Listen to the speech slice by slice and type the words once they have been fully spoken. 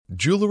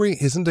Jewelry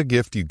isn't a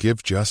gift you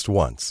give just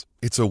once.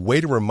 It's a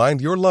way to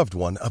remind your loved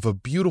one of a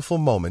beautiful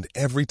moment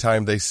every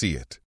time they see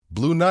it.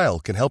 Blue Nile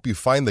can help you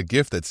find the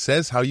gift that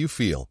says how you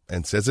feel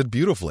and says it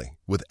beautifully,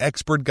 with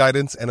expert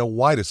guidance and a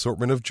wide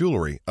assortment of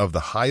jewelry of the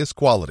highest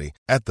quality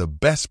at the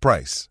best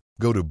price.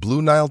 Go to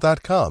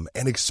BlueNile.com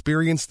and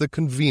experience the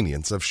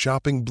convenience of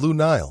shopping Blue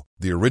Nile,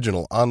 the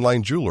original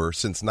online jeweler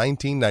since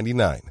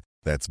 1999.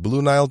 That's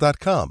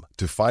BlueNile.com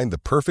to find the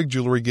perfect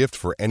jewelry gift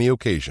for any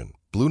occasion.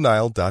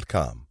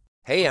 BlueNile.com.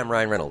 Hey, I'm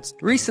Ryan Reynolds.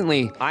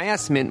 Recently, I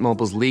asked Mint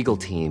Mobile's legal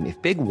team if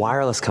big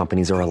wireless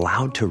companies are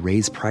allowed to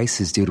raise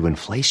prices due to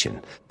inflation.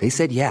 They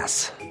said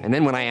yes. And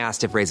then when I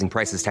asked if raising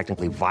prices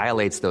technically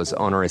violates those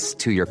onerous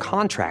two-year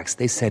contracts,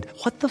 they said,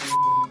 "What the f***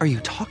 are you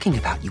talking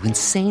about, you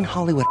insane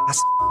Hollywood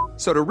ass?"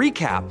 So to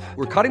recap,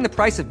 we're cutting the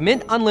price of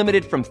Mint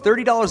Unlimited from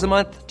 $30 a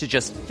month to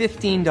just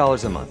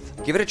 $15 a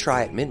month. Give it a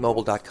try at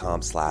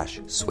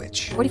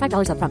mintmobile.com/switch.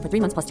 $45 up front for 3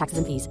 months plus taxes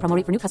and fees. Promo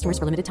rate for new customers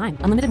for limited time.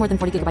 Unlimited more than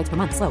 40 gigabytes per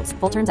month. Slows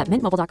full terms at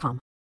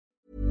mintmobile.com.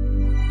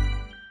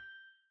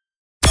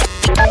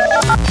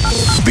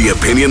 The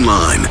Opinion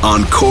Line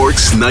on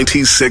Cork's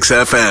 96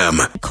 FM.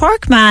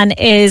 Corkman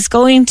is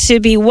going to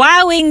be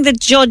wowing the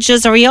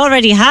judges, or he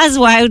already has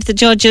wowed the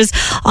judges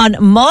on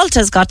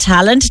Malta's Got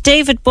Talent.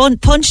 David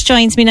Punch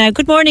joins me now.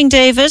 Good morning,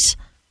 David.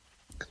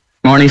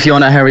 Morning,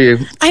 Fiona. How are you?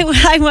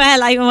 I'm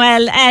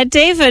well.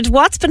 David,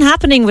 what's been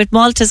happening with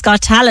Malta's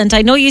Got Talent?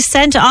 I know you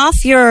sent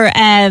off your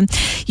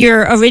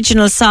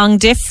original song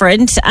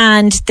 "Different,"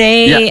 and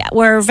they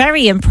were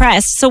very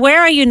impressed. So,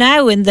 where are you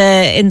now in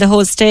the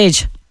whole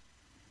stage?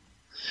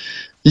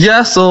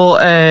 Yeah, so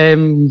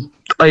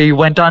I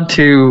went on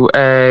to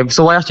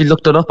so I actually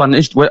looked it up on I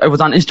was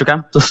on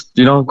Instagram, just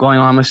going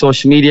on my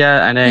social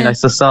media, and then I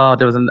just saw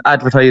there was an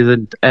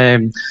advertisement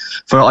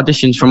for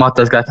auditions for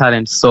Malta's Got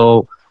Talent.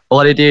 So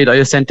what I did, I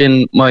just sent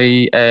in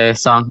my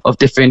song of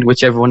 "Different,"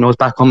 which everyone knows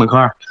back home in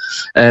Cork.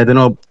 They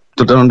don't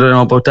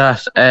know about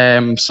that.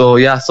 So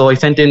I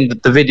sent in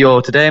the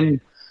video to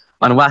them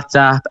on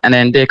WhatsApp, and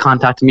then they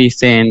contacted me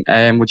saying,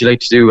 would you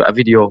like to do a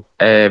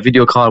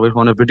video call with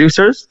one of the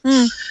producers?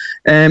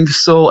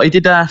 So I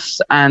did that,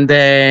 and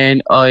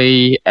then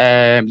I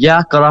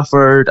got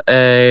offered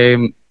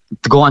to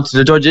go on to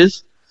the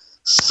judges.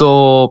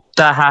 So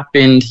that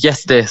happened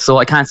yesterday, so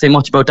I can't say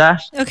much about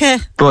that. Okay.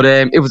 But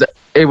it was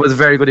a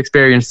very good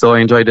experience, so I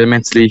enjoyed it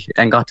immensely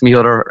and got to meet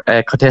other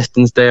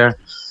contestants there.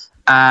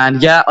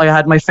 And I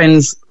had my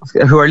friends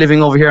who are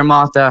living over here in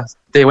Malta,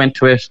 they went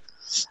to it.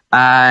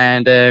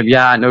 And it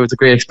was a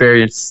great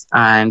experience.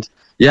 And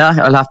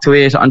I'll have to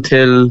wait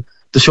until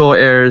the show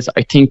airs,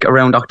 I think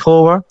around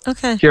October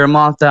here in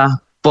Malta.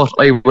 But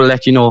I will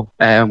let you know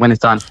when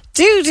it's on.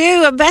 Do,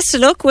 and best of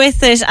luck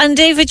with it. And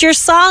David, your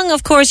song,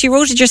 of course, you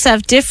wrote it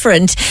yourself,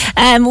 "Different."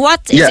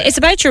 It's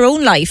about your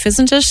own life,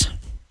 isn't it?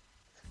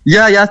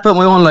 Yeah, it's about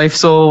my own life.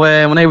 So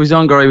when I was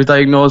younger, I was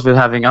diagnosed with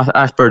having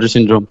Asperger's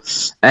syndrome.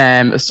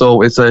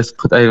 So it's a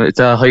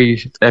high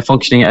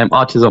functioning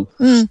autism.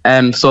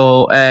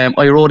 So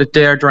I wrote it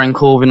there during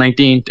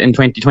COVID-19 in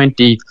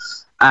 2020.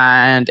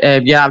 And I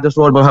just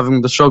wrote about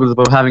having the struggles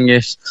about having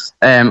it.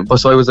 But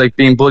so I was like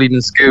being bullied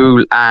in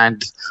school,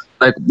 and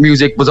like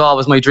music was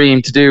always my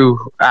dream to do.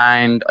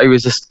 And I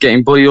was just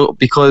getting bullied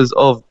because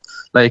of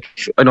I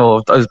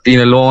was being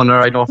a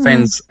loner. I know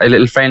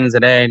little friends,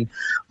 and then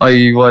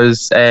I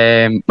was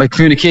my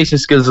communication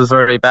skills was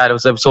very bad. I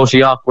was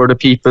socially awkward with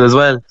people as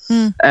well.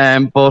 So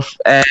I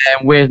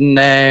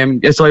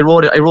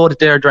wrote it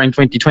there during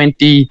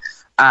 2020,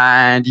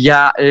 and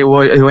it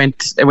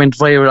went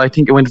viral. I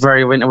think it went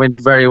very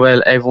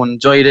well. Everyone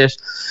enjoyed it,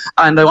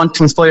 and I want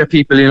to inspire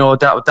people.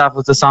 That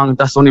was the song.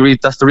 That's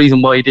the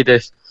reason why I did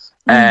it.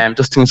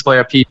 Just to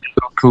inspire people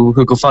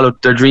who could follow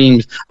their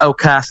dreams,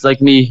 outcasts like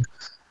me.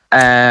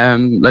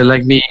 And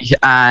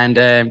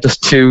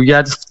just to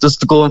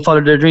go and follow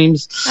their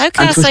dreams.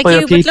 Outcasts like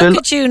you, people. But look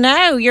at you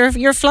now.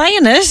 You're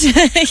flying it.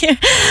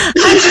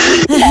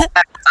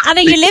 And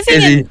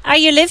are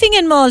you living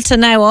in Malta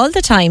now all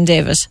the time,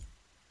 David?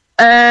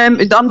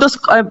 I'm just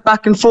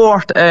back and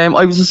forth. I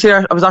was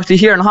actually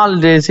here on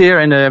holidays here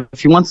a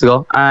few months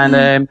ago, and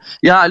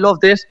I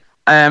loved it.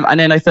 And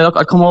then I said, look,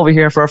 I'll come over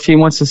here for a few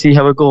months to see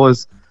how it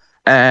goes.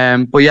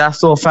 But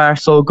so far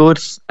so good.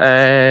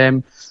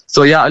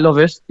 So I love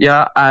it.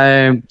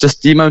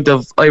 Just the amount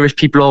of Irish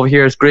people over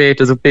here is great.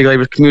 There's a big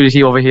Irish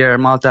community over here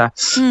in Malta,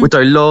 which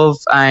I love,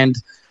 and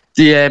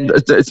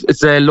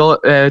it's a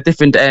lot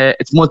different.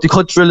 It's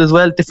multicultural as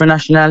well, different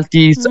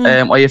nationalities.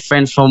 I have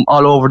friends from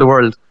all over the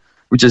world,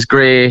 which is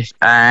great,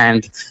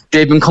 and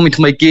they've been coming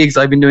to my gigs.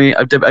 I've been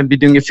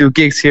doing a few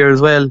gigs here as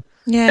well.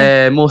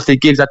 Mostly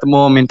gigs at the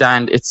moment,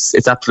 and it's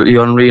absolutely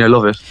unreal. I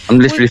love it. I'm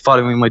literally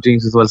following my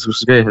dreams as well, so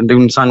it's great. I'm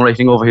doing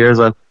songwriting over here as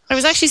well. I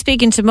was actually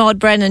speaking to Maud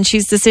Brennan.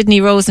 She's the Sydney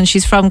Rose, and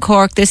she's from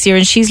Cork this year,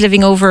 and she's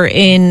living over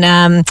in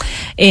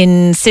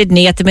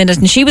Sydney at the minute.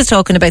 And she was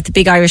talking about the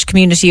big Irish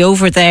community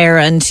over there,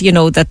 and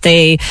that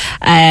they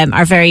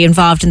are very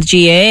involved in the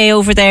GAA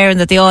over there, and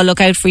that they all look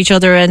out for each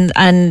other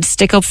and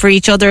stick up for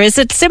each other. Is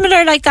it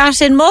similar like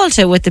that in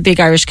Malta with the big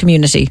Irish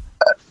community?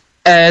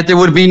 There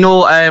would be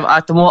no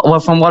at the well,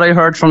 from what I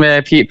heard from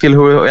people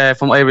who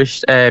from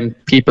Irish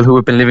people who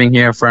have been living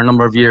here for a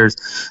number of years.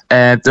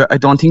 I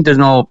don't think there's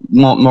no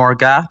more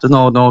GAA. There's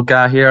no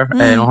GAA here,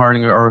 no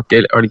hurling or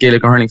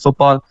Gaelic or hurling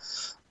football.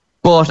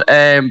 But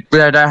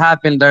there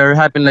have been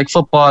like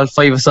football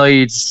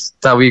 5-a-sides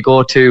that we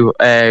go to.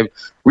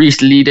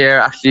 Recently,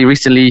 a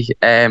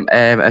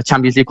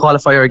Champions League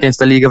qualifier against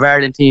the League of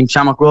Ireland team,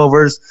 Shamrock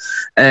Rovers.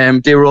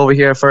 They were over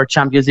here for a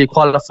Champions League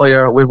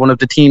qualifier with one of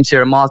the teams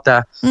here in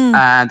Malta,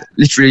 and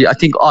literally, I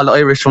think all the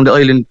Irish from the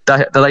island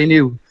that I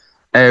knew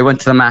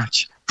went to the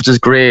match, which is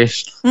great.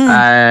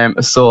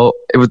 So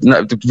it was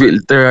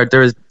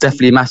there is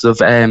definitely a massive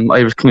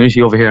Irish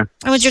community over here.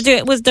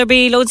 And would there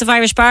be loads of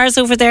Irish bars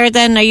over there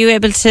then? Are you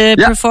able to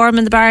perform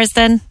in the bars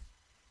then?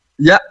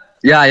 Yeah.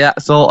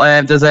 So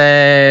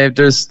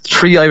there's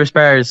 3 Irish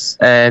bars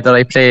that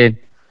I play.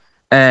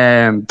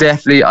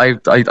 Definitely, I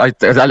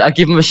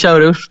give them a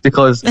shout out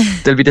because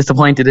they'll be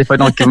disappointed if I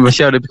don't give them a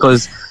shout out,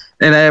 because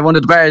in one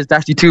of the bars, there's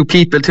actually 2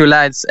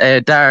 lads,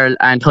 Darryl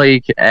and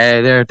Tyke.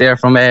 They're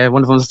from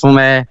one of them's from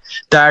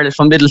Darryl is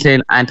from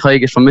Middleton and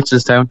Tyke is from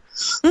Mitchelstown,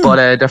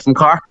 but they're from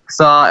Cork.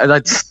 So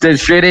I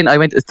straight in. I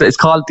went. It's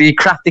called the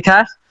Crafty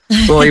Cat.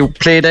 So I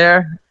play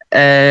there.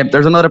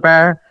 There's another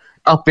bar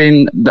up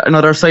in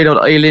another side of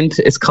the island.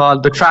 It's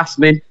called the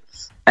Craftsman.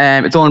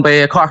 It's owned by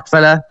a Cork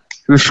fella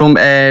who's from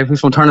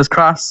Turner's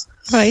Cross.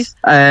 Right.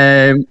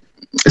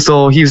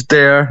 So he's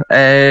there.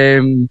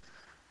 And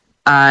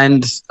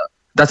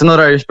that's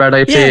another Irish bar that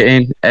I play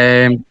in.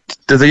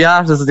 There's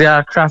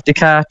a Crafty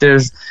Cat.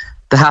 There's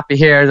the Happy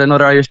Hair. There's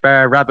another Irish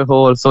bar, Rabbit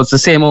Hole. So it's the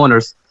same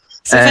owners.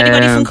 So if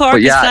anybody from Cork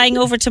is flying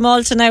over to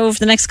Malta now over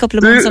the next couple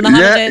of months on a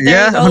holiday,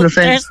 there you go.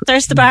 100%.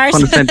 There's the bars.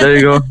 100%, there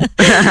you go.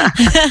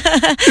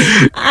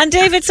 And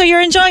David, so you're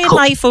enjoying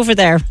life over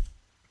there?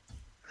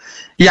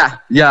 Yeah.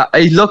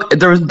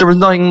 There was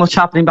nothing much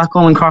happening back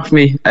home in Cork for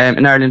me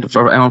in Ireland,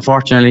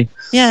 unfortunately.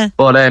 Yeah.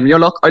 But I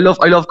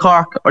love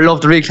Cork. I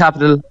love the real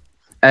capital.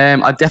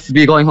 I'll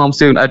definitely be going home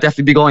soon. I'll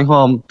definitely be going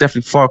home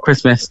definitely before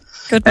Christmas.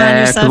 Good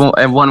man yourself.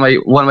 One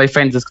of my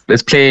friends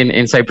is playing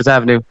in Cypress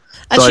Avenue.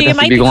 And so you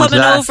might be coming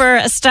over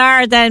a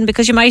star then,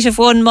 because you might have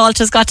won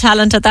Malta's Got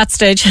Talent at that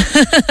stage.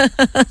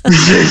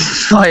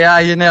 Oh yeah,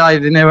 you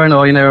never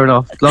know.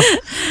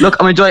 Look,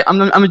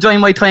 I'm enjoying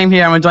my time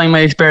here. I'm enjoying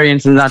my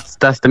experience, and that's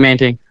the main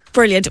thing.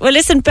 Brilliant. Well,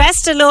 listen,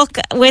 best of luck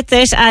with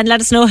it, and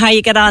let us know how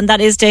you get on. That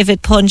is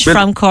David Punch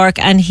from Cork,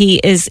 and he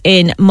is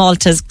in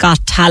Malta's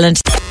Got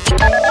Talent.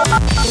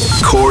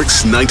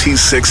 Cork's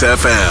 96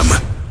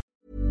 FM.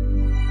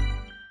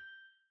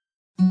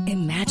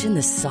 Imagine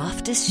the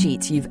softest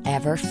sheets you've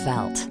ever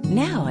felt.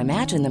 Now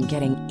imagine them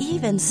getting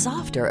even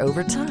softer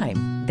over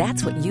time.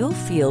 That's what you'll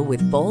feel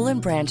with Boll &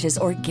 Branch's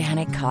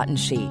organic cotton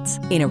sheets.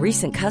 In a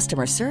recent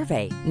customer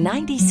survey,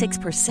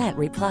 96%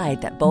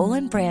 replied that Boll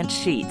 & Branch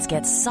sheets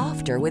get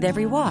softer with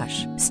every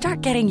wash.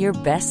 Start getting your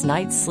best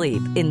night's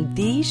sleep in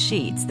these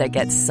sheets that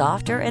get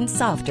softer and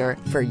softer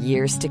for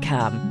years to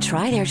come.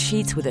 Try their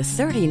sheets with a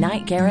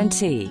 30-night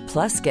guarantee.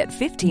 Plus, get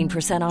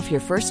 15% off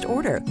your first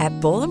order at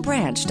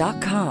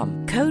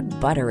bollandbranch.com. Code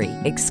BUTTERY.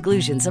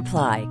 Exclusions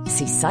apply.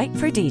 See site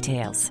for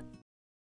details.